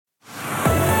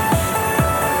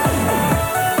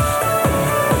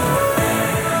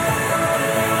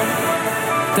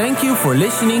Thank you for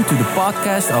listening to the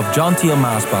podcast of John Thiel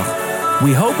Maasbach.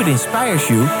 We hope it inspires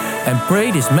you and pray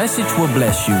this message will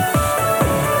bless you.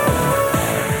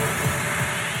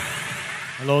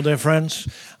 Hello there, friends.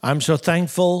 I'm so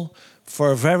thankful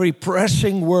for a very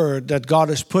pressing word that God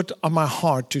has put on my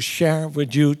heart to share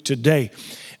with you today.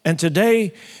 And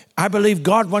today, I believe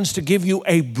God wants to give you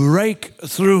a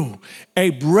breakthrough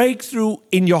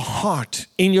in your heart,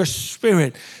 in your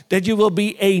spirit, that you will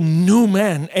be a new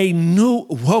man, a new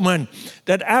woman,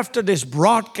 that after this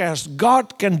broadcast,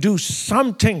 God can do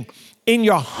something in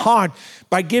your heart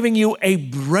by giving you a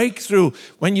breakthrough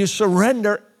when you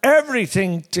surrender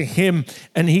everything to Him,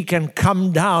 and He can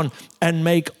come down and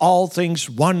make all things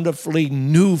wonderfully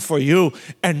new for you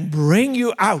and bring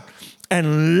you out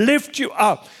and lift you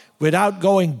up without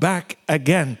going back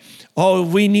again. Oh,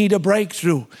 we need a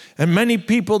breakthrough. And many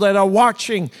people that are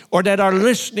watching or that are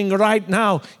listening right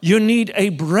now, you need a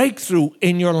breakthrough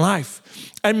in your life.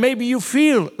 And maybe you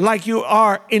feel like you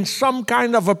are in some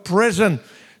kind of a prison.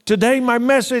 Today, my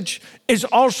message is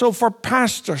also for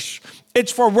pastors.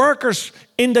 It's for workers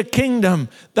in the kingdom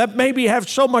that maybe have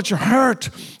so much hurt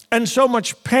and so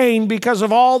much pain because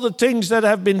of all the things that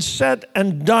have been said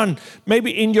and done,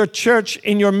 maybe in your church,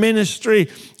 in your ministry,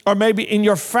 or maybe in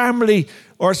your family,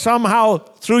 or somehow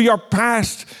through your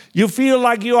past. You feel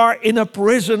like you are in a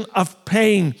prison of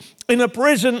pain, in a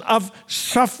prison of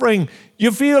suffering.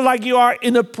 You feel like you are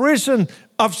in a prison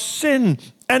of sin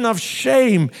and of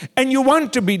shame, and you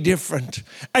want to be different,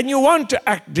 and you want to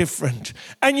act different,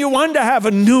 and you want to have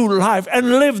a new life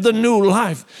and live the new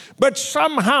life. But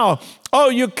somehow,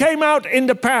 you came out in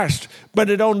the past, but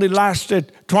it only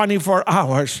lasted 24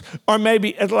 hours, or maybe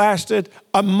it lasted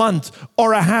a month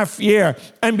or a half year,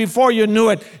 and before you knew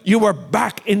it, you were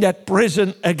back in that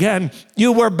prison again.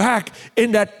 You were back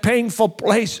in that painful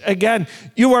place again.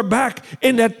 You were back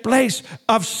in that place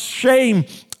of shame,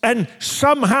 and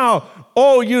somehow,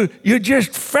 you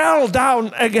just fell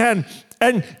down again,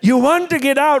 and you want to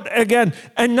get out again,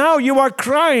 and now you are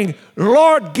crying,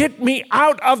 Lord, get me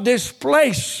out of this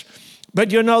place. But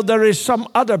there is some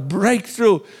other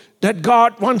breakthrough that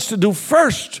God wants to do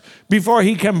first before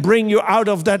He can bring you out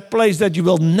of that place that you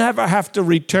will never have to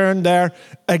return there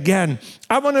again.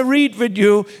 I want to read with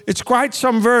you, it's quite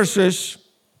some verses,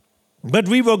 but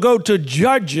we will go to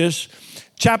Judges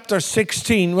chapter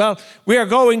 16. Well, we are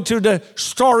going to the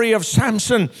story of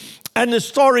Samson. And the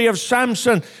story of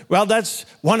Samson, well, that's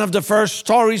one of the first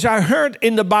stories I heard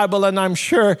in the Bible, and I'm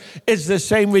sure it's the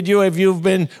same with you if you've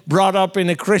been brought up in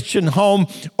a Christian home,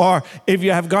 or if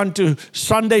you have gone to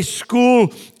Sunday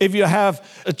school, if you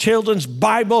have a children's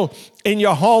Bible in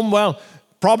your home. Well,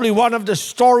 probably one of the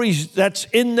stories that's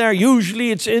in there, usually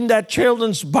it's in that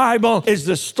children's Bible, is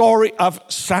the story of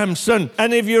Samson.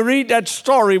 And if you read that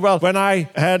story, well, when I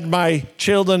had my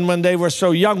children when they were so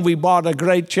young, we bought a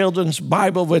great children's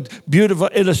Bible with beautiful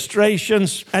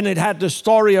illustrations, and it had the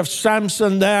story of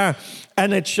Samson there,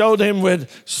 and it showed him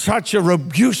with such a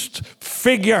robust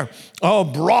figure,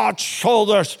 broad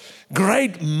shoulders,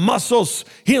 great muscles.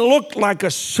 He looked like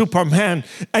a Superman,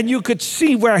 and you could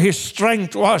see where his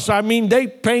strength was. I mean, they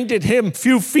painted him a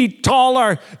few feet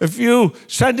taller, a few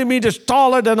centimeters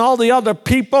taller than all the other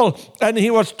people, and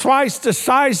he was twice the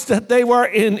size that they were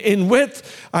in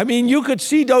width. I mean, you could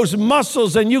see those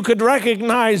muscles, and you could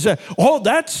recognize,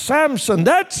 that's Samson,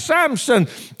 that's Samson.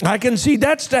 I can see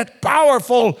that's that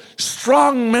powerful,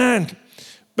 strong man.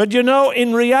 But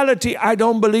in reality, I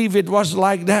don't believe it was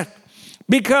like that,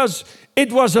 because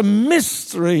it was a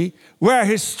mystery where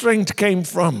his strength came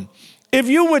from. If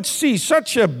you would see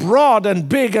such a broad and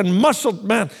big and muscled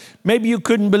man, maybe you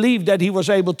couldn't believe that he was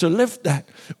able to lift that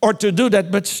or to do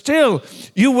that. But still,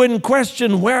 you wouldn't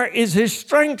question where is his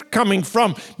strength coming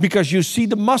from, because you see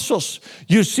the muscles,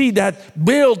 you see that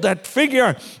build, that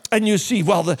figure, and you see,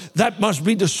 that must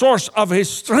be the source of his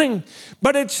strength.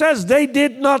 But it says they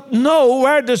did not know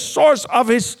where the source of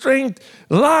his strength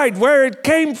lied, where it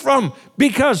came from,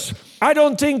 because I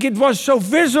don't think it was so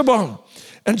visible.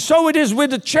 And so it is with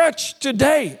the church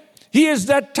today. He is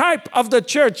that type of the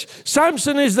church.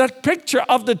 Samson is that picture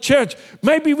of the church.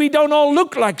 Maybe we don't all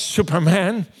look like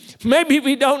Superman. Maybe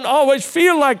we don't always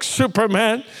feel like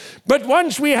Superman. But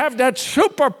once we have that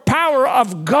superpower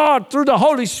of God through the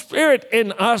Holy Spirit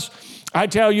in us, I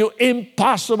tell you,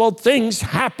 impossible things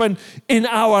happen in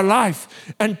our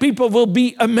life, and people will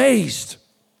be amazed.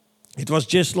 It was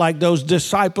just like those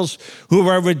disciples who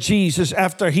were with Jesus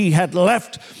after He had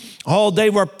left. Oh, they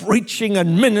were preaching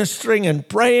and ministering and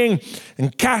praying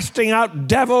and casting out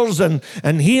devils and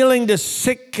healing the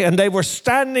sick. And they were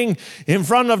standing in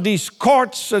front of these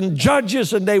courts and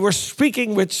judges, and they were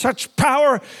speaking with such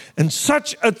power and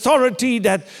such authority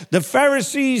that the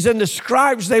Pharisees and the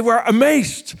scribes, they were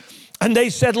amazed. And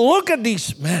they said, look at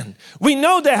these men. We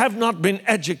know they have not been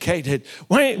educated.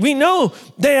 We know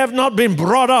they have not been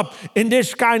brought up in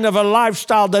this kind of a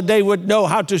lifestyle that they would know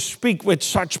how to speak with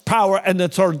such power and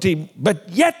authority. But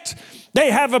yet they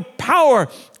have a power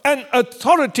and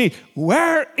authority.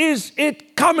 Where is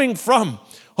it coming from?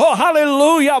 Oh,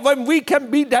 hallelujah, when we can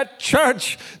be that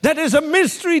church that is a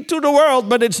mystery to the world,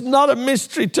 but it's not a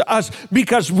mystery to us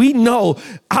because we know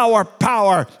our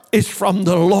power is from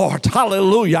the Lord.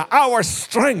 Hallelujah. Our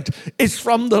strength is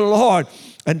from the Lord.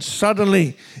 And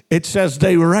suddenly it says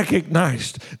they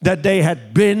recognized that they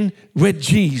had been with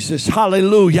Jesus.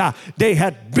 Hallelujah. They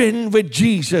had been with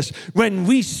Jesus. When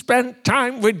we spend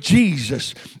time with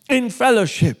Jesus in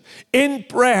fellowship, in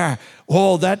prayer,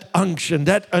 oh, that unction,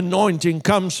 that anointing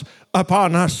comes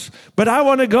upon us. But I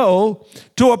want to go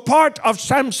to a part of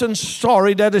Samson's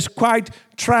story that is quite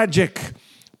tragic.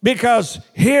 Because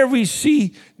here we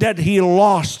see that he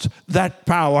lost that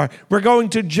power. We're going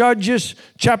to Judges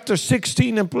chapter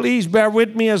 16. And please bear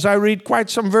with me as I read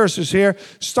quite some verses here,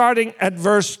 starting at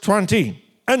verse 20.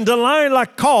 And Delilah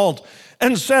called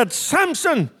and said,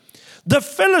 Samson, the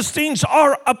Philistines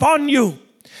are upon you.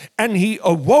 And he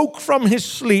awoke from his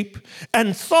sleep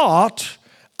and thought,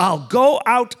 I'll go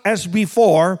out as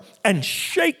before and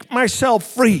shake myself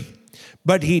free.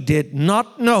 But he did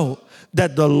not know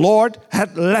that the Lord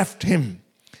had left him.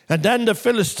 And then the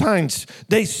Philistines,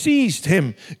 they seized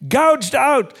him, gouged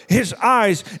out his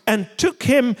eyes, and took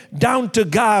him down to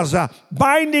Gaza,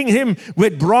 binding him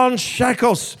with bronze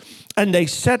shackles. And they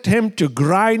set him to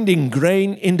grinding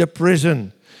grain in the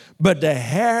prison. But the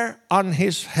hair on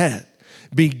his head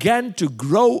began to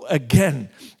grow again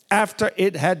after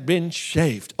it had been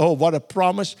shaved. Oh, what a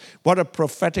promise, what a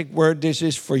prophetic word this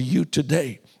is for you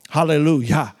today.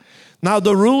 Hallelujah. Now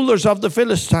the rulers of the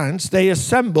Philistines, they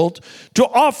assembled to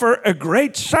offer a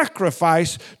great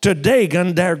sacrifice to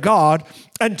Dagon, their god,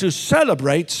 and to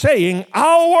celebrate, saying,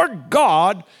 our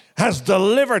God has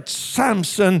delivered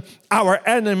Samson, our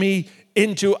enemy,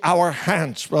 into our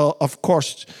hands. Well, of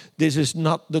course, this is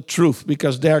not the truth,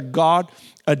 because their God,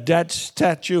 a dead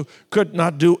statue, could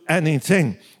not do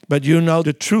anything. But you know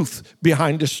the truth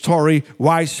behind the story,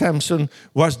 why Samson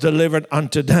was delivered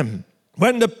unto them.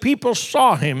 When the people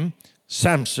saw him,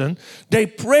 Samson, they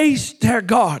praised their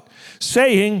God,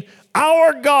 saying,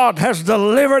 our God has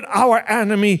delivered our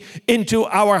enemy into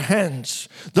our hands,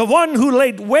 the one who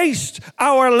laid waste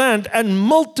our land and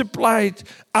multiplied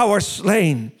our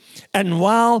slain. And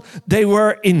while they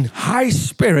were in high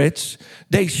spirits,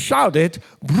 they shouted,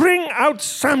 bring out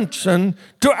Samson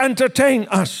to entertain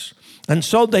us. And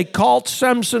so they called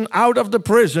Samson out of the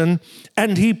prison,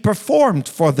 and he performed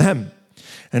for them.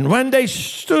 And when they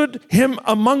stood him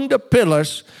among the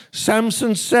pillars,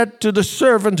 Samson said to the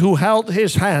servant who held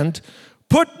his hand,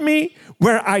 put me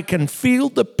where I can feel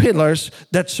the pillars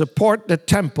that support the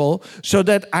temple, so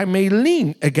that I may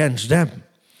lean against them.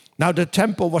 Now the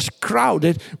temple was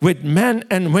crowded with men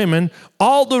and women.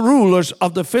 All the rulers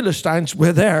of the Philistines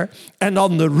were there. And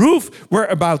on the roof were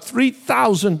about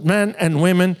 3,000 men and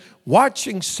women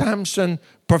watching Samson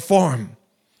perform.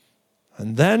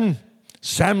 And then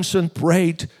Samson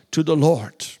prayed to the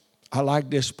Lord. I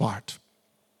like this part.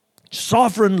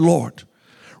 Sovereign Lord,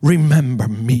 remember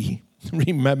me.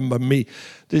 Remember me.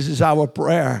 This is our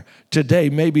prayer today.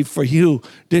 Maybe for you,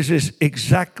 this is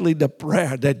exactly the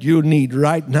prayer that you need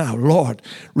right now. Lord,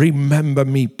 remember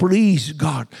me. Please,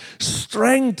 God,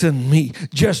 strengthen me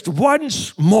just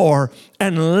once more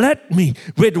and let me,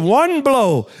 with one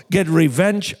blow, get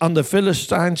revenge on the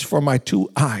Philistines for my 2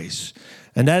 eyes.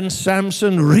 And then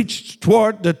Samson reached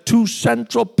toward the 2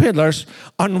 central pillars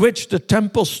on which the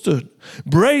temple stood,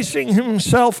 bracing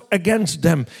himself against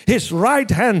them, his right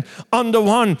hand on the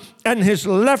one and his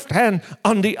left hand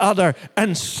on the other.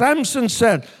 And Samson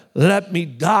said, let me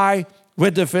die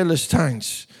with the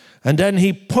Philistines. And then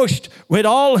he pushed with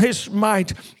all his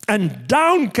might, and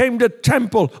down came the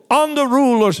temple on the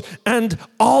rulers and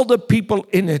all the people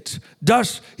in it.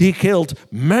 Thus he killed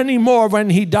many more when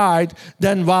he died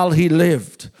than while he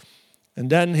lived.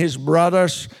 And then his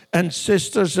brothers and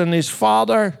sisters and his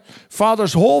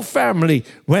father's whole family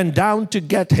went down to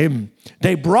get him.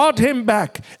 They brought him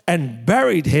back and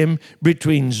buried him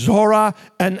between Zorah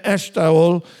and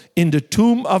Eshtaol in the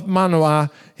tomb of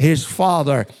Manoah, his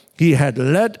father. He had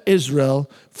led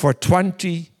Israel for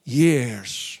 20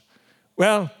 years.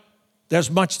 Well, there's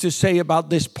much to say about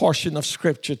this portion of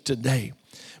Scripture today.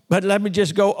 But let me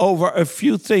just go over a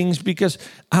few things because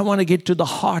I want to get to the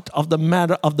heart of the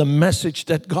matter of the message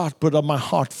that God put on my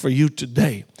heart for you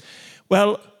today.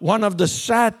 Well, one of the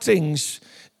sad things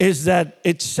is that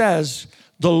it says,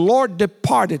 the Lord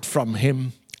departed from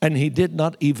him and he did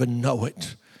not even know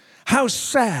it. How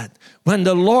sad when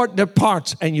the Lord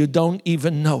departs and you don't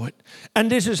even know it.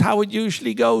 And this is how it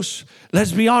usually goes.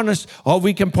 Let's be honest. Or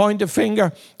we can point a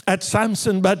finger at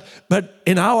Samson, but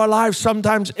in our lives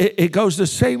sometimes it goes the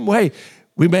same way.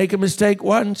 We make a mistake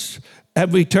once,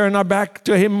 and we turn our back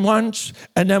to him once,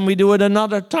 and then we do it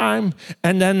another time,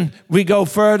 and then we go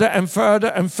further and further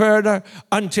and further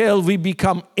until we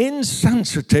become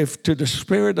insensitive to the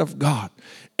Spirit of God,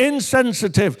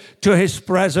 insensitive to his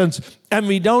presence, and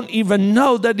we don't even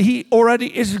know that he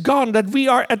already is gone, that we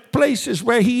are at places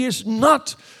where he is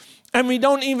not, and we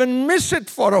don't even miss it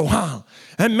for a while.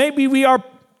 And maybe we are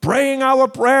praying our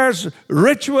prayers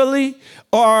ritually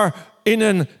or in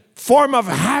a form of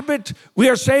habit. We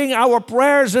are saying our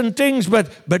prayers and things, but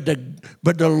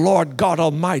the Lord God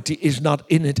Almighty is not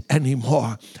in it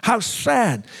anymore. How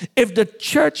sad if the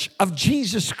church of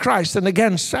Jesus Christ, and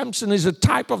again, Samson is a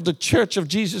type of the church of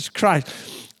Jesus Christ.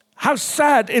 How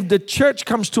sad if the church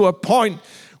comes to a point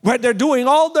where they're doing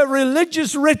all the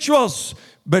religious rituals,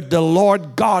 but the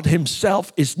Lord God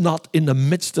himself is not in the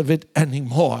midst of it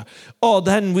anymore. Oh,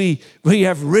 then we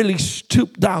have really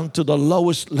stooped down to the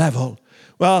lowest level.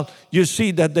 Well, you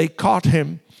see that they caught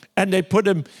him and they put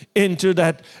him into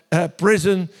that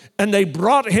prison and they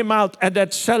brought him out at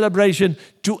that celebration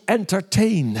to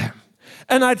entertain them.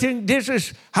 And I think this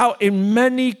is how in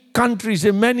many countries,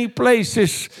 in many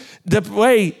places, the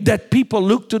way that people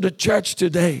look to the church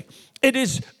today. It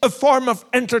is a form of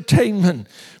entertainment.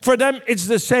 For them, it's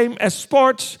the same as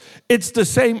sports. It's the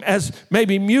same as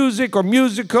maybe music or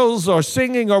musicals or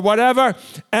singing or whatever.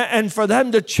 And for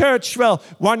them, the church, well,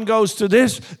 one goes to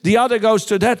this, the other goes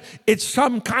to that. It's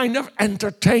some kind of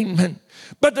entertainment.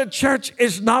 But the church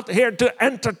is not here to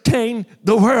entertain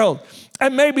the world.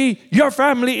 And maybe your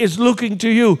family is looking to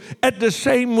you at the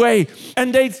same way.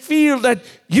 And they feel that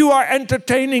you are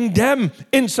entertaining them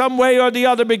in some way or the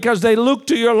other because they look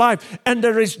to your life and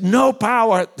there is no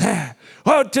power there.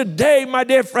 Oh, today, my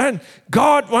dear friend,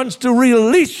 God wants to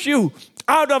release you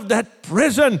out of that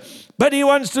prison. But he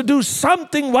wants to do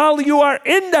something while you are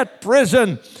in that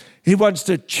prison. He wants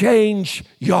to change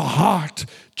your heart.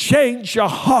 Change your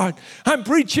heart. I'm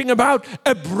preaching about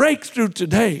a breakthrough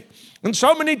today. And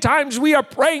so many times we are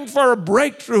praying for a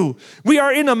breakthrough. We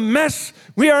are in a mess.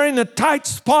 We are in a tight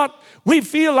spot. We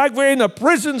feel like we're in a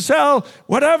prison cell,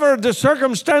 whatever the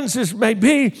circumstances may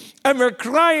be. And we're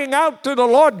crying out to the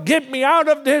Lord, get me out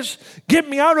of this. Get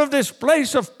me out of this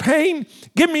place of pain.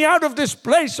 Get me out of this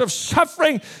place of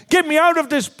suffering. Get me out of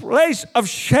this place of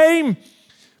shame.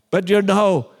 But you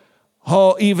know,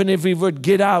 even if we would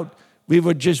get out, we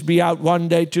would just be out 1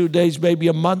 day, 2 days, maybe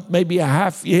a month, maybe a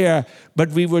half year.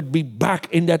 But we would be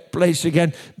back in that place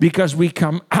again because we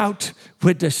come out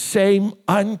with the same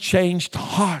unchanged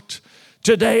heart.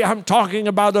 Today I'm talking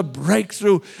about a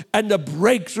breakthrough. And the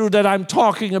breakthrough that I'm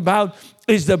talking about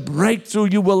is the breakthrough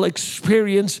you will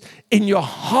experience in your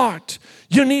heart.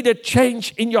 You need a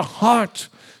change in your heart.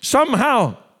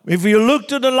 Somehow, if you look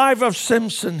to the life of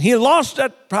Samson, he lost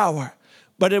that power.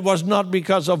 But it was not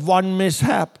because of one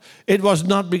mishap. It was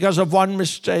not because of one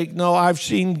mistake. No, I've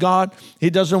seen God.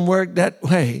 He doesn't work that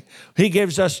way. He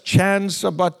gives us chance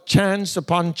upon chance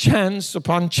upon chance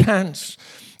upon chance.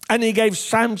 And he gave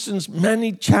Samson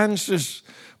many chances.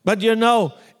 But you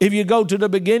know, if you go to the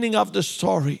beginning of the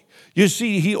story, you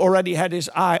see he already had his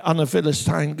eye on a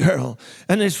Philistine girl.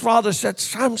 And his father said,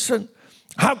 Samson,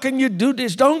 how can you do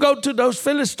this? Don't go to those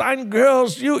Philistine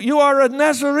girls. You are a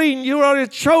Nazarene. You are a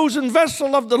chosen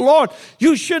vessel of the Lord.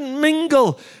 You shouldn't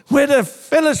mingle with a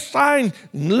Philistine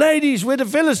ladies, with a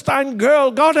Philistine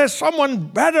girl. God has someone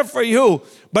better for you.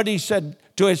 But he said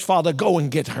to his father, go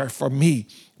and get her for me.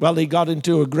 Well, he got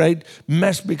into a great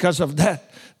mess because of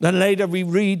that. Then later we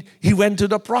read, he went to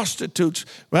the prostitutes.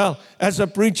 Well, as a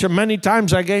preacher, many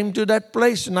times I came to that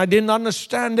place and I didn't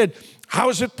understand it. How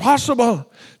is it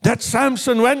possible that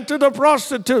Samson went to the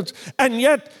prostitutes and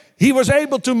yet he was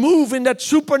able to move in that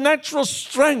supernatural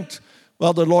strength?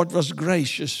 Well, the Lord was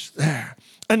gracious there.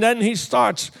 And then he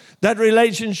starts that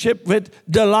relationship with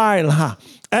Delilah.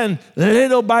 And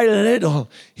little by little,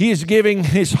 he is giving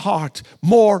his heart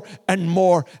more and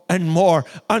more and more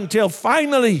until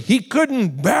finally he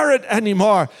couldn't bear it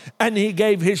anymore. And he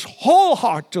gave his whole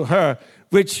heart to her,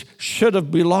 which should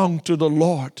have belonged to the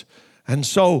Lord. And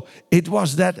so it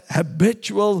was that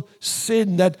habitual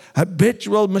sin, that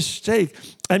habitual mistake.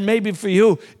 And maybe for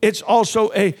you, it's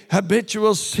also a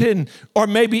habitual sin. Or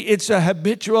maybe it's a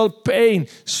habitual pain,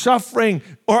 suffering,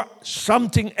 or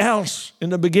something else.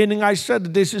 In the beginning, I said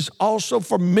that this is also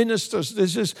for ministers.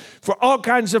 This is for all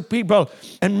kinds of people.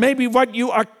 And maybe what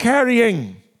you are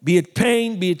carrying, be it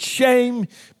pain, be it shame,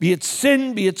 be it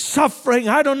sin, be it suffering,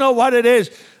 I don't know what it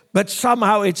is. But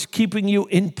somehow it's keeping you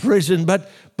in prison. But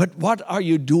what are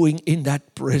you doing in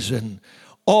that prison?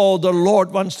 Oh, the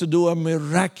Lord wants to do a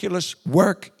miraculous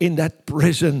work in that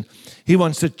prison. He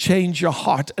wants to change your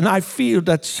heart. And I feel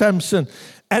that Samson,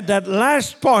 at that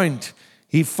last point,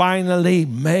 he finally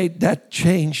made that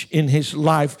change in his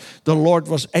life. The Lord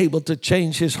was able to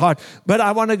change his heart. But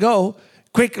I want to go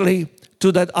quickly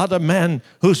to that other man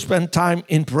who spent time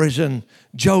in prison,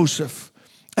 Joseph.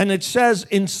 And it says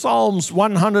in Psalms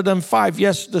 105,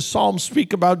 yes, the Psalms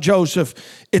speak about Joseph.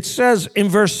 It says in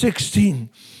verse 16,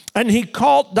 and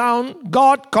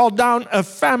God called down a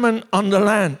famine on the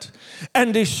land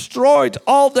and destroyed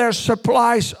all their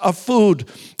supplies of food.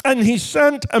 And he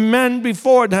sent a man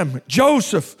before them,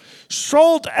 Joseph,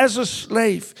 sold as a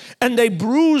slave, and they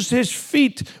bruised his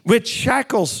feet with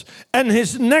shackles, and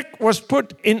his neck was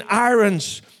put in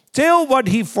irons, till what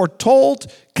he foretold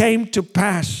came to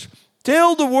pass.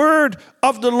 Till the word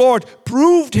of the Lord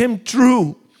proved him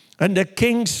true. And the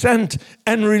king sent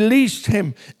and released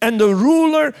him. And the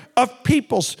ruler of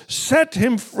peoples set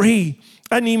him free.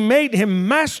 And he made him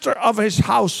master of his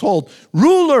household,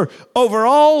 ruler over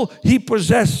all he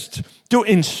possessed, to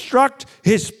instruct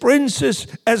his princes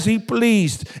as he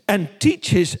pleased, and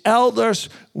teach his elders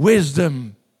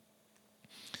wisdom.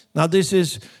 Now this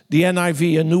is the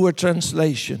NIV, a newer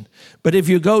translation. But if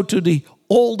you go to the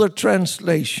older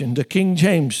translation, the King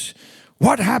James,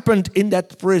 what happened in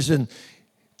that prison?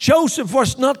 Joseph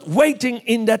was not waiting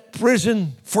in that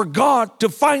prison for God to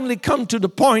finally come to the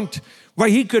point where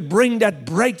he could bring that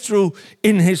breakthrough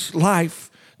in his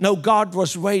life. No, God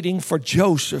was waiting for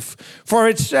Joseph. For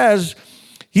it says,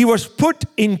 he was put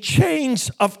in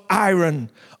chains of iron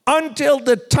until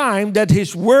the time that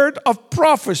his word of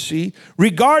prophecy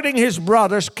regarding his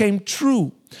brothers came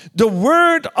true. The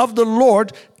word of the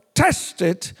Lord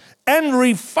tested and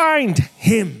refined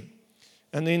him.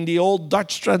 And in the old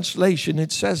Dutch translation,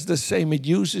 it says the same. It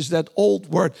uses that old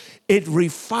word. It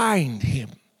refined him.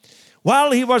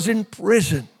 While he was in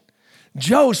prison,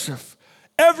 Joseph,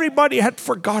 everybody had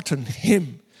forgotten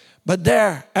him. But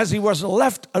there, as he was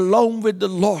left alone with the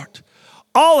Lord,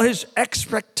 all his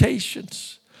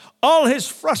expectations, all his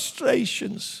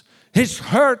frustrations, his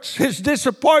hurts, his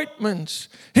disappointments,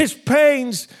 his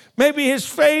pains, maybe his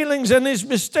failings and his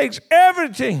mistakes,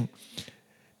 everything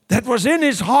that was in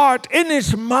his heart, in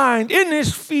his mind, in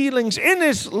his feelings, in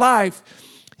his life,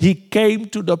 he came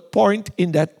to the point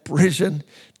in that prison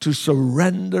to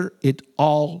surrender it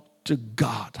all to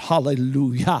God.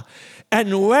 Hallelujah.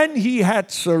 And when he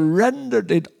had surrendered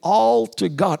it all to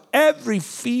God, every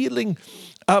feeling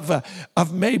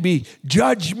of maybe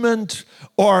judgment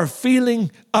or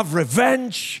feeling of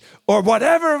revenge or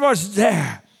whatever was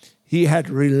there, he had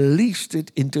released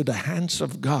it into the hands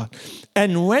of God.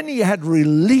 And when he had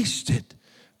released it,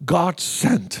 God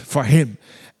sent for him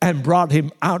and brought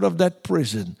him out of that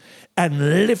prison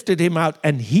and lifted him out.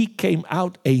 And he came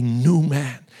out a new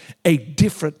man, a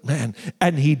different man.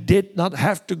 And he did not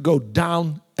have to go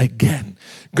down again.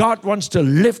 God wants to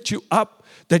lift you up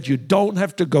that you don't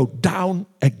have to go down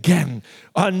again.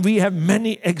 And we have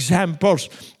many examples.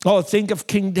 Oh, think of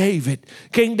King David.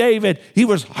 King David, he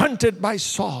was hunted by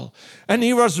Saul. And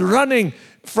he was running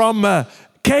from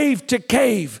cave to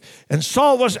cave. And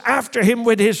Saul was after him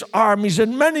with his armies.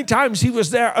 And many times he was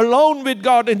there alone with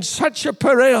God in such a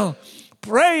peril,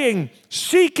 praying,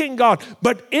 seeking God.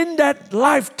 But in that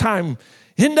lifetime,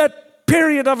 in that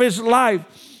period of his life,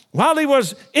 while he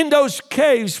was in those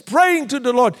caves praying to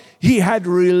the Lord, he had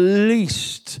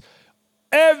released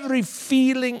every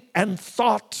feeling and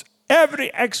thought,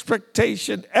 every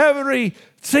expectation,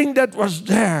 everything that was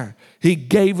there. He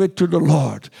gave it to the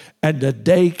Lord. And the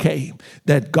day came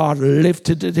that God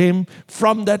lifted him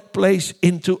from that place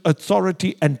into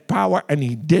authority and power, and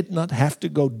he did not have to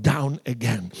go down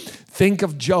again. Think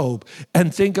of Job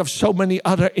and think of so many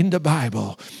other in the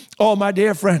Bible. Oh, my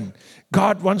dear friend,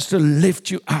 God wants to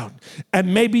lift you out.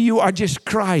 And maybe you are just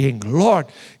crying, Lord,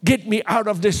 get me out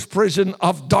of this prison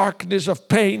of darkness, of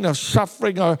pain, of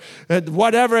suffering, or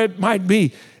whatever it might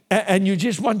be. And you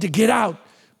just want to get out.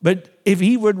 But if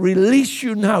he would release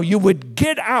you now, you would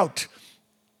get out.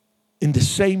 in the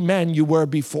same man you were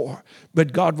before,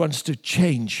 but God wants to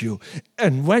change you.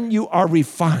 And when you are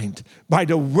refined by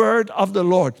the word of the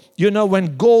Lord, you know,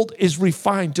 when gold is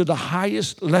refined to the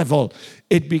highest level,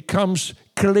 it becomes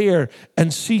clear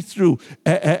and see-through,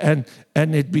 and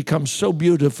it becomes so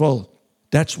beautiful.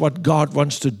 That's what God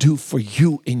wants to do for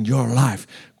you in your life.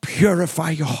 Purify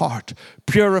your heart,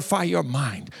 purify your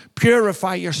mind,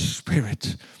 purify your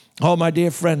spirit. Oh, my dear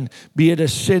friend, be it a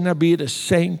sinner, be it a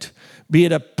saint, be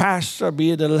it a pastor,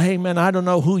 be it a layman, I don't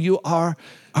know who you are.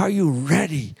 Are you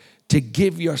ready to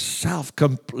give yourself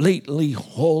completely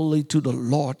wholly to the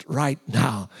Lord right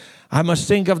now? I must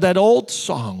think of that old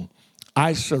song,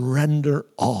 I surrender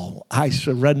all. I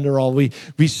surrender all. We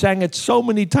sang it so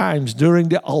many times during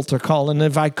the altar call. And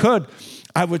if I could,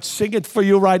 I would sing it for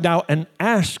you right now and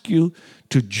ask you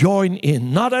to join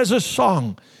in, not as a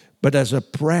song, but as a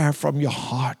prayer from your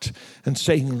heart and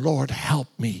saying, Lord, help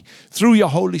me through your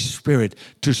Holy Spirit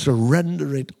to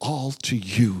surrender it all to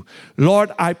you.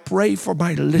 Lord, I pray for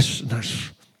my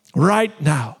listeners right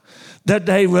now that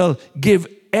they will give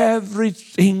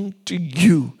everything to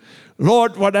you.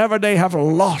 Lord, whatever they have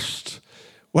lost,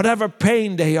 whatever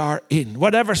pain they are in,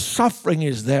 whatever suffering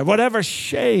is there, whatever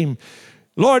shame,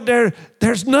 Lord,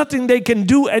 there's nothing they can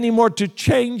do anymore to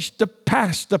change the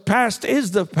past. The past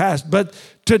is the past, but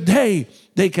today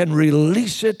they can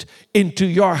release it into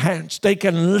your hands. They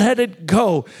can let it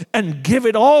go and give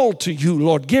it all to you,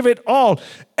 Lord. Give it all.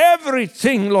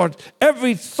 Everything, Lord.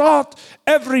 Every thought,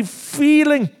 every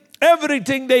feeling,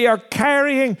 everything they are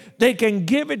carrying, they can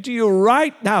give it to you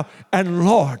right now. And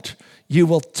Lord, you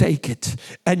will take it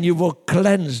and you will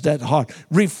cleanse that heart,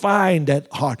 refine that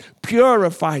heart,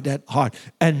 purify that heart,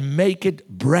 and make it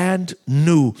brand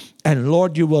new. And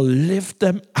Lord, you will lift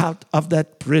them out of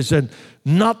that prison,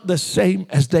 not the same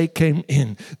as they came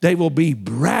in. They will be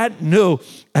brand new.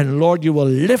 And Lord, you will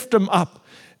lift them up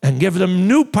and give them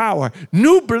new power,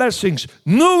 new blessings,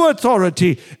 new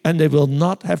authority, and they will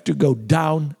not have to go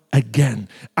down again.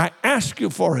 I ask you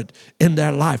for it in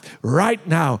their life right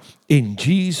now in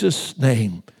Jesus'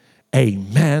 name.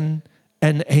 Amen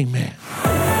and amen.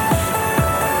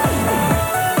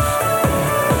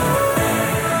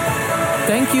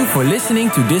 Thank you for listening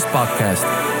to this podcast.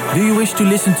 Do you wish to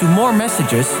listen to more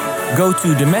messages? Go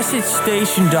to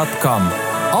themessagestation.com.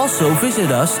 Also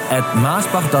visit us at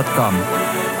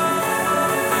maasbach.com.